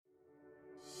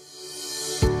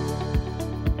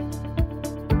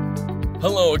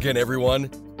Hello again,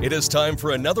 everyone. It is time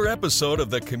for another episode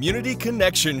of the Community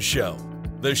Connection Show,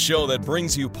 the show that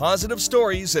brings you positive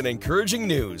stories and encouraging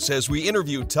news as we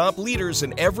interview top leaders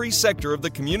in every sector of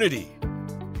the community.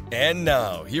 And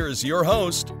now, here is your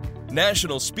host,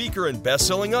 national speaker and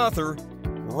best-selling author,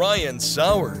 Ryan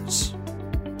Sowers.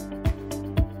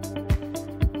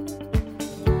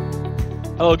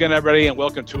 Hello again, everybody, and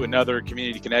welcome to another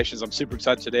Community Connections. I'm super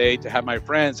excited today to have my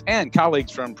friends and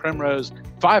colleagues from Primrose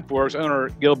Five Forks, owner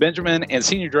Gil Benjamin and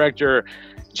Senior Director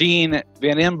Jean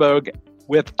Van Imboog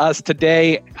with us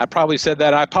today. I probably said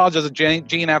that. I apologize to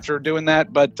Jean after doing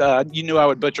that, but you knew I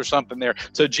would butcher something there.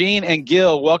 So Jean and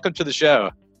Gil, welcome to the show.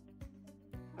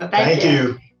 Thank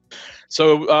you.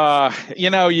 So,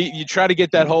 you try to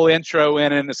get that whole intro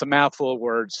in, and it's a mouthful of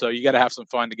words, so you got to have some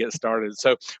fun to get started.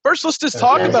 So first, let's just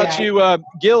talk about you.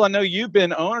 Gil, I know you've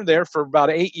been owner there for about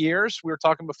 8 years. We were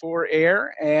talking before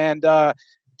air, and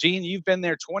Jean, you've been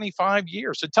there 25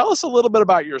 years. So tell us a little bit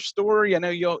about your story. I know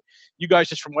you guys,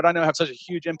 just from what I know, have such a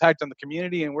huge impact on the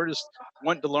community, and we're just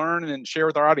wanting to learn and share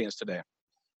with our audience today.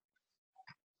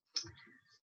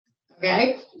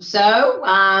 Okay, so,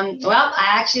 I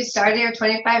actually started here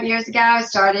 25 years ago. I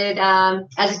started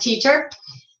as a teacher,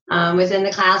 was in the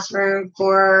classroom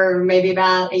for maybe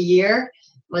about a year,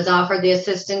 was offered the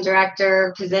assistant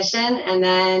director position, and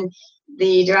then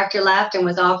the director left and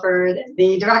was offered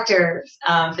the director's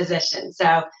position.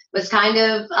 So it was kind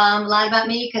of a lot about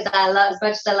me because as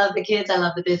much as I love the kids, I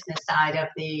love the business side of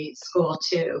the school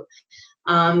too.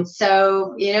 I've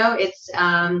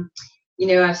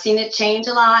seen it change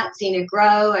a lot, seen it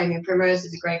grow. I mean, Primrose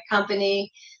is a great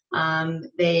company.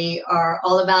 They are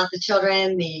all about the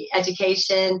children, the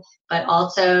education, but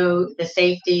also the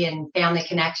safety and family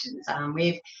connections.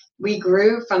 We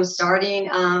grew from starting,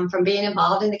 from being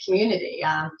involved in the community.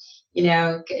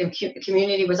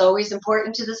 Community was always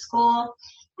important to the school,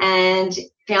 and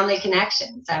family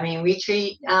connections. I mean, we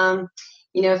treat,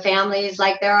 families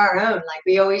like they're our own. Like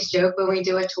we always joke when we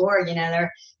do a tour,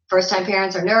 they're first-time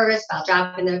parents are nervous about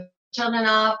dropping their children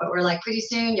off, but we're like, pretty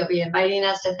soon you'll be inviting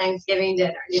us to Thanksgiving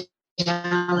dinner.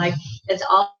 It's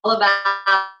all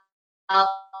about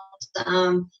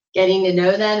getting to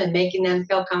know them and making them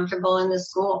feel comfortable in the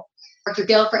school. Worked with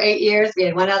Gil for 8 years. We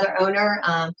had one other owner,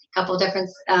 a couple different,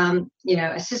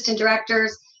 assistant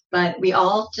directors, but we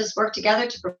all just worked together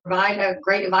to provide a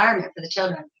great environment for the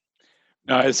children.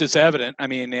 No, it's evident. I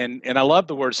mean, and I love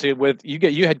the word. See,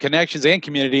 you had connections and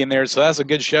community in there, so that's a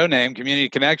good show name, Community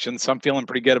Connections. So I'm feeling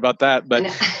pretty good about that.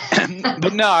 But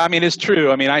but no, I mean, it's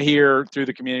true. I mean, I hear through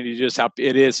the community just how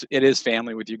it is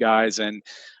family with you guys. And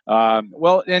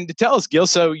and to tell us, Gil,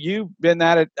 so you've been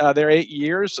at it there 8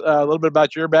 years. A little bit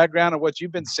about your background and what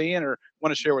you've been seeing, or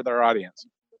want to share with our audience.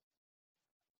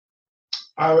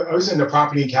 I was in the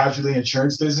property and casualty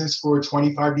insurance business for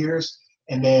 25 years.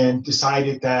 And then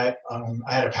decided that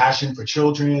I had a passion for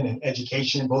children and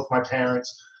education. Both my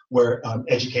parents were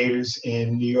educators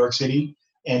in New York City.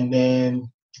 And then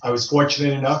I was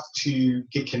fortunate enough to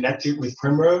get connected with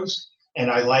Primrose. And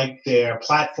I liked their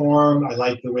platform. I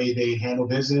liked the way they handle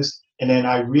business. And then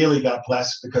I really got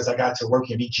blessed because I got to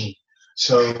work in Eugene.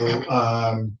 So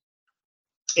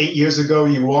 8 years ago,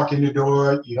 you walk in the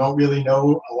door, you don't really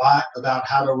know a lot about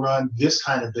how to run this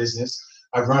kind of business.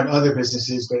 I've run other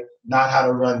businesses, but not how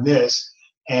to run this.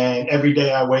 And every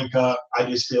day I wake up, I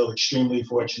just feel extremely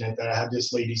fortunate that I have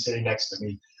this lady sitting next to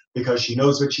me because she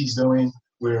knows what she's doing.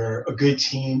 We're a good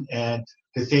team. And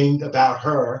the thing about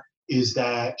her is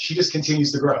that she just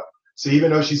continues to grow. So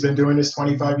even though she's been doing this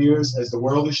 25 years, as the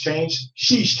world has changed,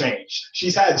 she's changed.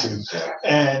 She's had to.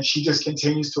 And she just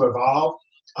continues to evolve.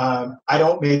 I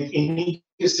don't make any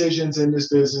decisions in this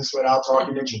business without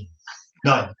talking to Jean.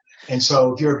 None. And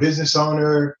so if you're a business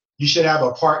owner, you should have a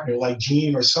partner like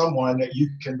Jean or someone that you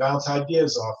can bounce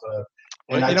ideas off of.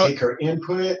 And I take her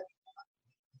input.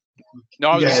 No,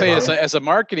 I was going to say, as a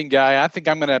marketing guy, I think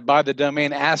I'm going to buy the domain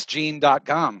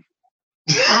askjean.com.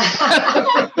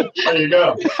 There you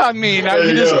go. I mean,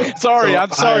 I'm sorry.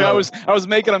 I was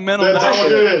making a mental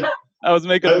note. I was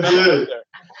making a mental note there.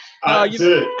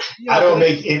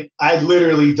 I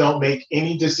literally don't make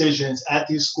any decisions at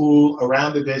this school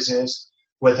around the business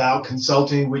without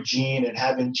consulting with Jean and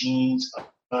having Jean's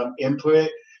input.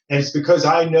 And it's because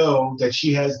I know that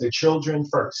she has the children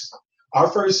first. Our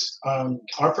first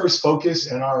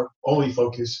focus and our only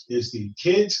focus is the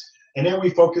kids. And then we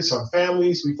focus on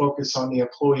families, we focus on the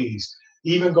employees.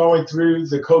 Even going through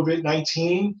the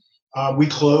COVID-19, we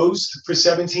closed for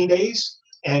 17 days.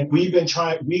 And we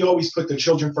always put the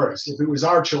children first. If it was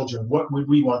our children, what would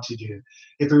we want to do?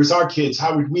 If it was our kids,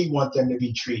 how would we want them to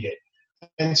be treated?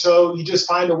 And so you just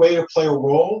find a way to play a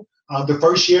role. The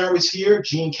first year I was here,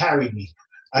 Jean carried me.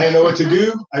 I didn't know what to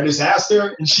do. I just asked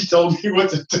her and she told me what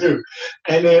to do.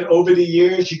 And then over the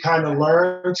years, you kind of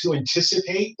learn to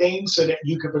anticipate things so that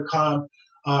you could become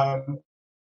a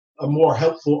more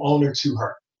helpful owner to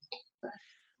her.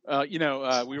 We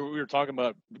were talking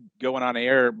about going on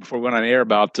air before we went on air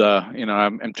about,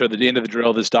 I'm to the end of the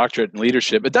drill, this doctorate in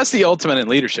leadership, but that's the ultimate in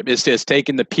leadership is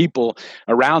taking the people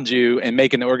around you and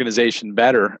making the organization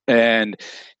better. And,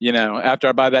 after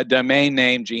I buy that domain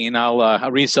name, Gene,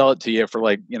 I'll resell it to you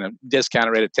for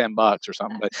discounted rate of $10 or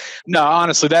something. But no,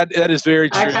 honestly, that is very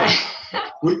true. Okay.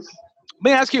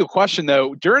 Let me ask you a question,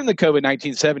 though. During the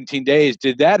COVID-19 17 days,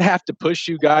 did that have to push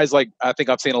you guys? Like, I think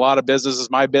I've seen a lot of businesses,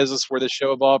 my business, where this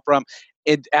show evolved from,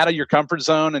 out of your comfort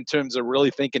zone in terms of really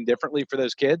thinking differently for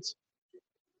those kids?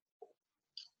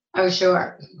 Oh,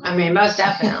 sure. I mean, most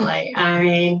definitely. I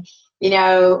mean,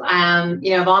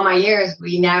 of all my years,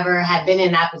 we never had been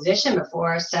in that position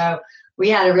before. So we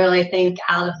had to really think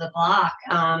out of the block,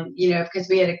 because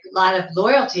we had a lot of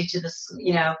loyalty to this,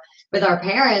 with our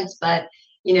parents, but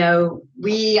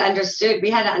we had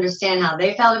to understand how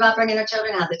they felt about bringing their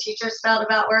children, how the teachers felt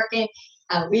about working,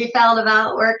 how we felt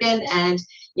about working. And,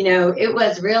 it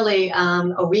was really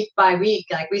a week by week,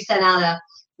 like we sent out a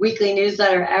weekly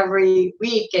newsletter every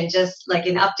week and just like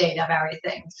an update of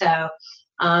everything. So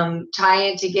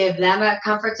trying to give them a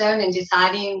comfort zone and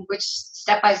deciding which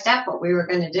step by step what we were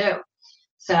going to do.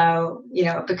 So,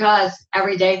 because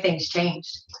every day things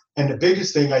changed. And the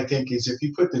biggest thing I think is if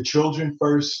you put the children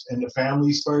first and the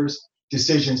families first,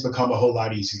 decisions become a whole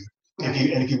lot easier. Right.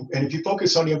 If you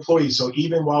focus on the employees, so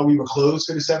even while we were closed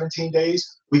for the 17 days,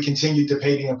 we continued to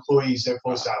pay the employees their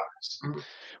full salaries.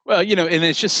 Well, and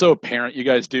it's just so apparent you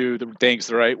guys do the things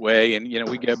the right way. And,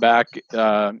 we go back,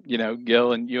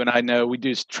 Gil, and you and I know we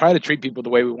do try to treat people the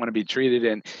way we want to be treated.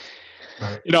 And,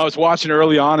 I was watching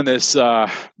early on in this, God,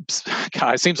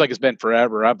 it seems like it's been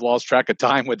forever. I've lost track of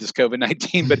time with this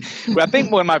COVID-19. But I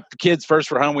think when my kids first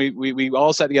were home, we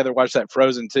all sat together, watched that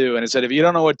Frozen 2. And it said, if you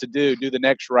don't know what to do the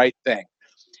next right thing.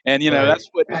 And, that's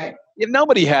what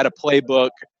nobody had a playbook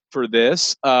for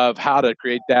this of how to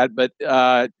create that. But,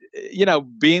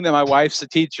 being that my wife's a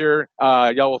teacher,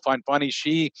 y'all will find funny,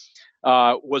 she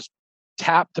was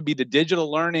tapped to be the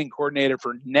digital learning coordinator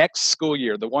for next school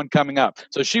year, the one coming up.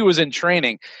 So she was in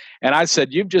training, and I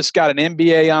said, "You've just got an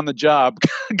MBA on the job,"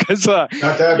 because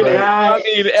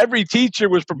every teacher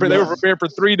was prepared. They were prepared for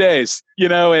 3 days,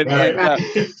 so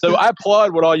I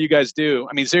applaud what all you guys do.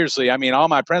 I mean, seriously, all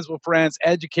my principal friends,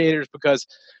 educators, because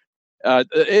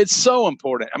it's so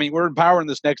important. I mean, we're empowering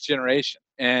this next generation,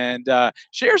 and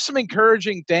share some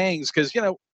encouraging things because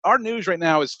our news right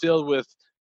now is filled with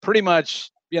pretty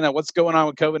much. What's going on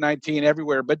with COVID-19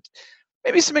 everywhere, but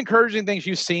maybe some encouraging things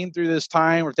you've seen through this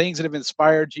time or things that have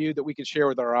inspired you that we could share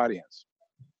with our audience.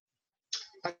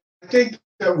 I think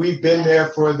that we've been there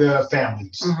for the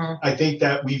families. Mm-hmm. I think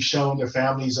that we've shown the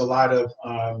families a lot of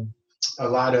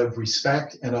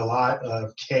respect and a lot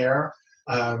of care.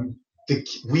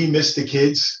 We miss the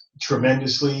kids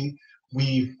tremendously.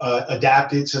 We've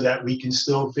adapted so that we can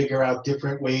still figure out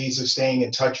different ways of staying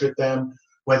in touch with them,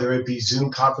 whether it be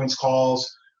Zoom conference calls.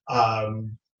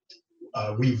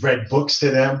 We've read books to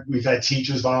them. We've had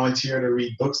teachers volunteer to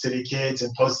read books to the kids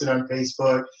and post it on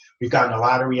Facebook. We've gotten a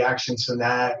lot of reactions from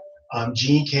that.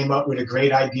 Jean came up with a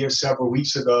great idea several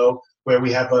weeks ago where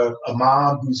we have a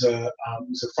mom who's a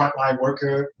frontline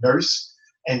worker, nurse.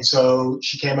 And so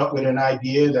she came up with an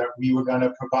idea that we were going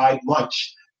to provide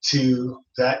lunch to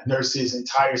that nurse's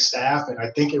entire staff. And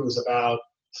I think it was about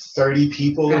 30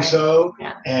 people or so.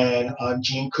 Yeah. And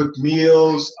Jean cooked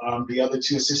meals. The other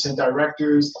two assistant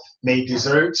directors made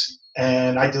desserts.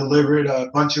 And I delivered a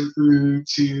bunch of food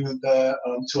to a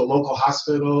local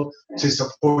hospital to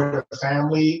support the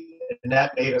family. And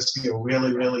that made us feel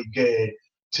really, really good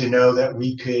to know that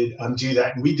we could do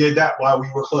that. And we did that while we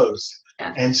were closed.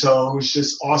 Yeah. And so it was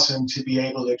just awesome to be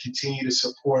able to continue to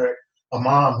support a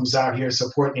mom who's out here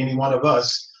supporting any one of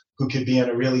us who could be in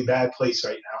a really bad place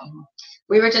right now.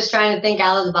 We were just trying to think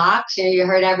out of the box. You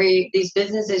heard these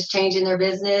businesses changing their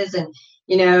business and,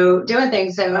 doing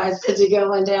things. So I said to go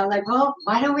one day, I'm like, well,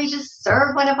 why don't we just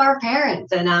serve one of our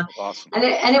parents? And awesome.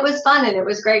 and it was fun and it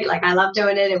was great. Like I loved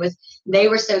doing it. They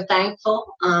were so thankful.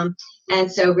 And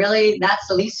so really that's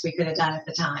the least we could have done at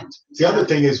the time. The other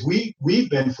thing is we've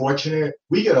been fortunate.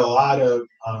 We get a lot of,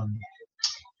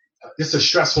 it's a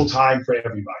stressful time for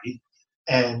everybody.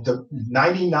 And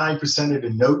 99% of the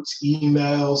notes,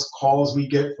 emails, calls we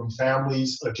get from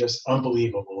families are just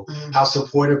unbelievable. Mm-hmm. How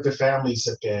supportive the families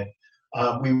have been.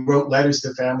 We wrote letters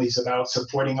to families about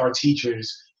supporting our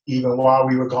teachers even while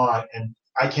we were gone. And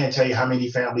I can't tell you how many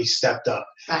families stepped up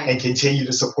Right. and continue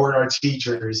to support our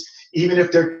teachers, even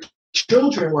if their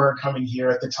children weren't coming here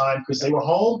at the time because they were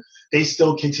home. They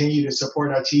still continue to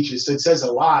support our teachers. So it says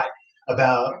a lot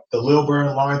about the Lilburn,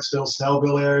 Lawrenceville,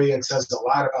 Snellville area. It says a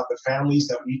lot about the families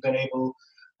that we've been able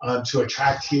to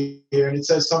attract here. And it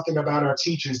says something about our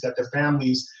teachers that the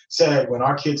families said, when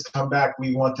our kids come back,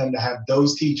 we want them to have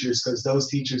those teachers because those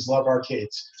teachers love our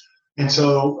kids. And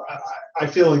so I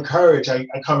feel encouraged. I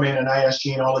come in and I ask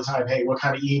Gene all the time, hey, what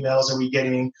kind of emails are we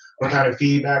getting? What kind of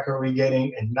feedback are we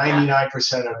getting? And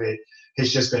 99% of it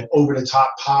has just been over the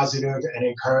top positive and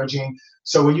encouraging.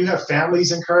 So when you have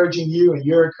families encouraging you and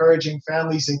you're encouraging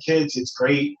families and kids, it's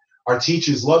great. Our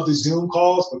teachers love the Zoom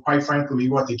calls, but quite frankly, we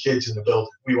want the kids in the building.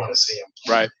 We want to see them.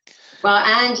 Right. Well,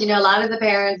 and, a lot of the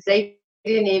parents, they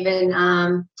didn't even,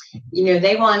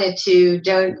 they wanted to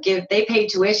they paid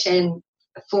tuition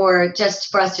for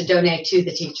us to donate to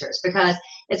the teachers, because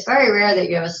it's very rare that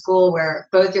you have a school where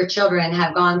both your children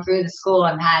have gone through the school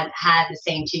and had the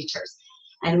same teachers.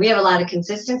 And we have a lot of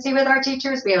consistency with our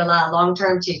teachers. We have a lot of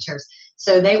long-term teachers.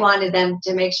 So they wanted them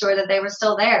to make sure that they were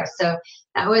still there. So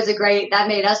that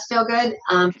made us feel good.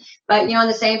 But, at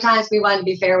the same time, we wanted to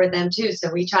be fair with them too.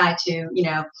 So we tried to,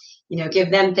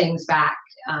 give them things back,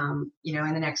 in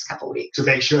the next couple of weeks. To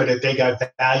make sure that they got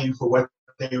value for what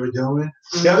they were doing.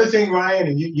 Mm-hmm. The other thing, Ryan,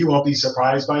 and you won't be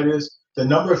surprised by this, the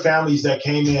number of families that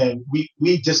came in,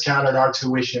 we discounted our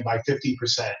tuition by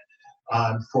 50%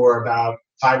 for about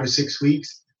 5 or 6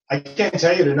 weeks. I can't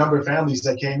tell you the number of families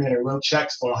that came in and wrote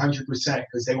checks for 100%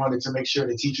 because they wanted to make sure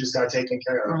the teachers got taken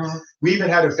care of. Mm-hmm. We even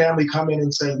had a family come in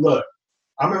and say, look,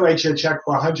 I'm going to write you a check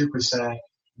for 100%.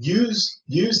 Use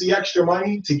the extra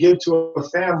money to give to a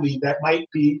family that might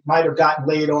have gotten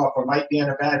laid off or might be in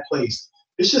a bad place.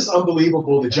 It's just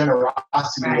unbelievable, the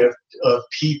generosity of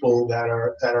people that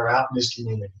are out in this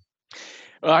community.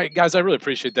 Well, guys, I really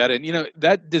appreciate that. And,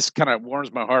 that just kind of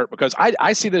warms my heart because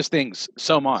I see those things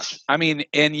so much. I mean,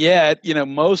 and yet,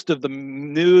 most of the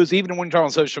news, even when you're talking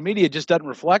on social media, just doesn't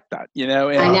reflect that, And,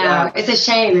 I know. It's a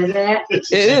shame, isn't it?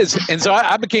 It is. And so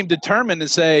I became determined to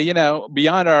say,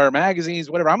 beyond our magazines,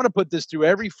 whatever, I'm going to put this through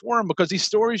every forum because these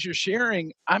stories you're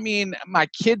sharing, I mean, my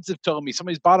kids have told me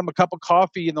somebody's bought them a cup of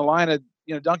coffee in the line of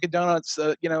Dunkin' Donuts,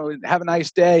 have a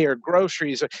nice day, or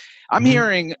groceries. I'm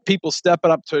hearing people stepping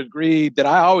up to a degree that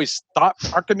I always thought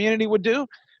our community would do,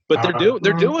 but they're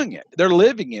doing it. They're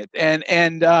living it. And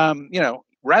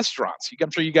restaurants,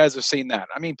 I'm sure you guys have seen that.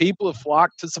 I mean, people have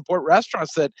flocked to support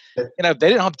restaurants that, if they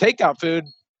didn't have takeout food,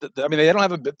 they don't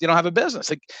have a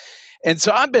business. And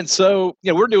so I've been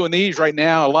we're doing these right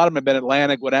now. A lot of them have been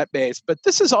Atlanta, Gwinnett based, but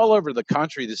this is all over the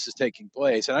country. This is taking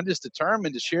place. And I'm just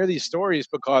determined to share these stories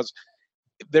because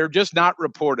they're just not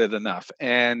reported enough.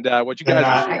 And what you guys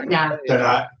are sharing.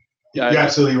 You're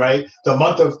absolutely right. The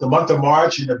month of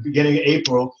March and the beginning of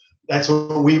April, that's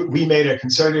when we made a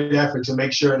concerted effort to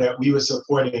make sure that we were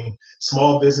supporting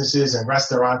small businesses and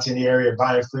restaurants in the area,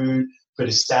 buying food for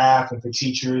the staff and for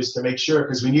teachers to make sure,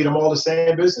 because we need them all to stay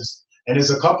in business. And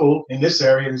there's a couple in this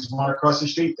area, there's one across the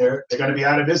street, they're going to be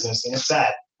out of business, and it's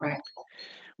sad. Right.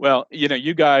 Well,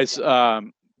 you guys,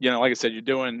 like I said, you're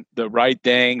doing the right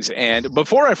things. And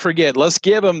before I forget, let's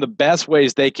give them the best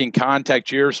ways they can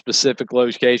contact your specific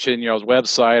location,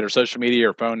 website or social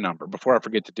media or phone number, before I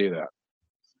forget to do that.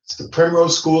 It's the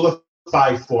Primrose School of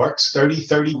Five Forks,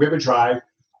 3030 River Drive,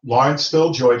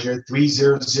 Lawrenceville, Georgia,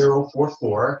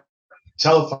 30044.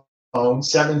 Telephone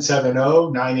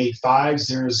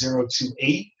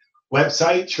 770-985-0028.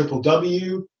 Website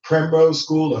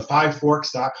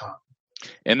www.primroseschooloffiveforks.com.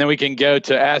 And then we can go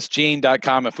to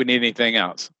askgene.com if we need anything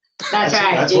else. That's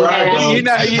right. That's where I go.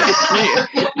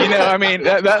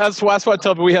 That's why I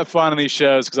tell people we have fun on these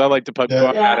shows because I like to poke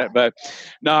fun at it. But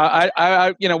no,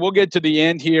 I we'll get to the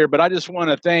end here, but I just want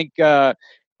to thank you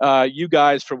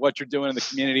guys for what you're doing in the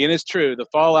community. And it's true, the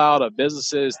fallout of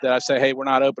businesses that I say, hey, we're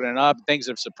not opening up, things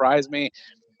have surprised me.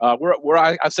 I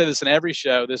say this in every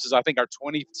show. This is, I think, our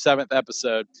 27th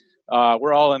episode.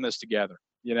 We're all in this together.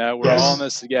 We're all in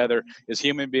this together as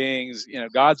human beings.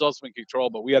 God's also in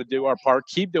control, but we got to do our part,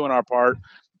 keep doing our part.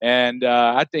 And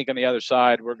I think on the other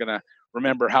side, we're going to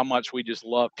remember how much we just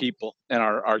love people and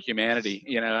our humanity,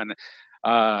 and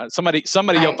somebody,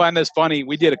 you'll find this funny.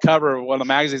 We did a cover of one of the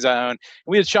magazines I own. And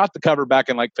we had shot the cover back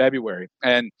in February.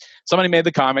 And somebody made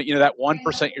the comment, that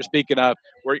 1% you're speaking of,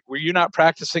 were you not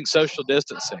practicing social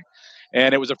distancing?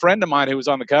 And it was a friend of mine who was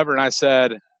on the cover. And I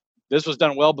said, this was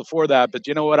done well before that, but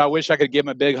you know what? I wish I could give him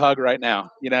a big hug right now,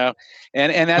 and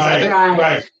that's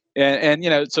right.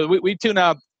 And so we tune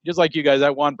out just like you guys,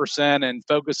 that 1%, and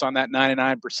focus on that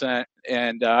 99%.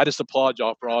 And I just applaud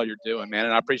y'all for all you're doing, man.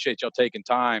 And I appreciate y'all taking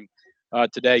time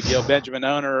today. Gil Benjamin,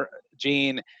 owner,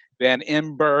 Gene Van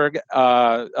Emberg,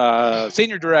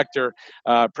 Senior Director,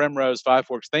 Primrose Five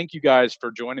Forks. Thank you guys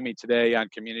for joining me today on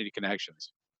Community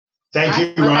Connections. Thank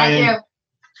you, Ryan. Thank you.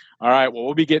 All right. Well,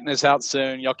 we'll be getting this out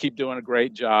soon. Y'all keep doing a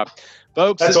great job.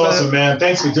 Folks, that's awesome, man.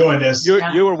 Thanks for doing this. You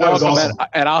were welcome. Awesome.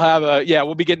 And I'll have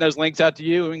we'll be getting those links out to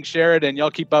you. We can share it, and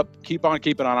y'all keep on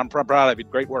keeping on. I'm proud of you.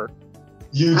 Great work.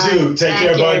 You too. Take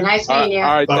care, bud. Nice meeting you.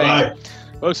 All right. Bye-bye.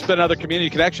 Folks, it's been another Community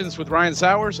Connections with Ryan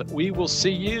Sowers. We will see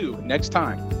you next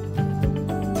time.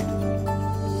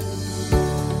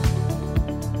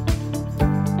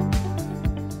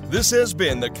 This has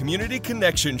been the Community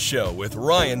Connection Show with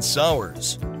Ryan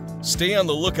Sowers. Stay on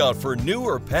the lookout for new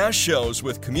or past shows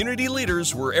with community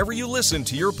leaders wherever you listen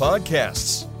to your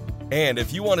podcasts. And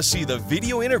if you want to see the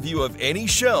video interview of any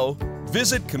show,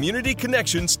 visit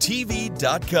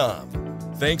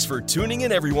CommunityConnectionsTV.com. Thanks for tuning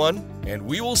in, everyone, and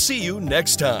we will see you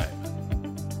next time.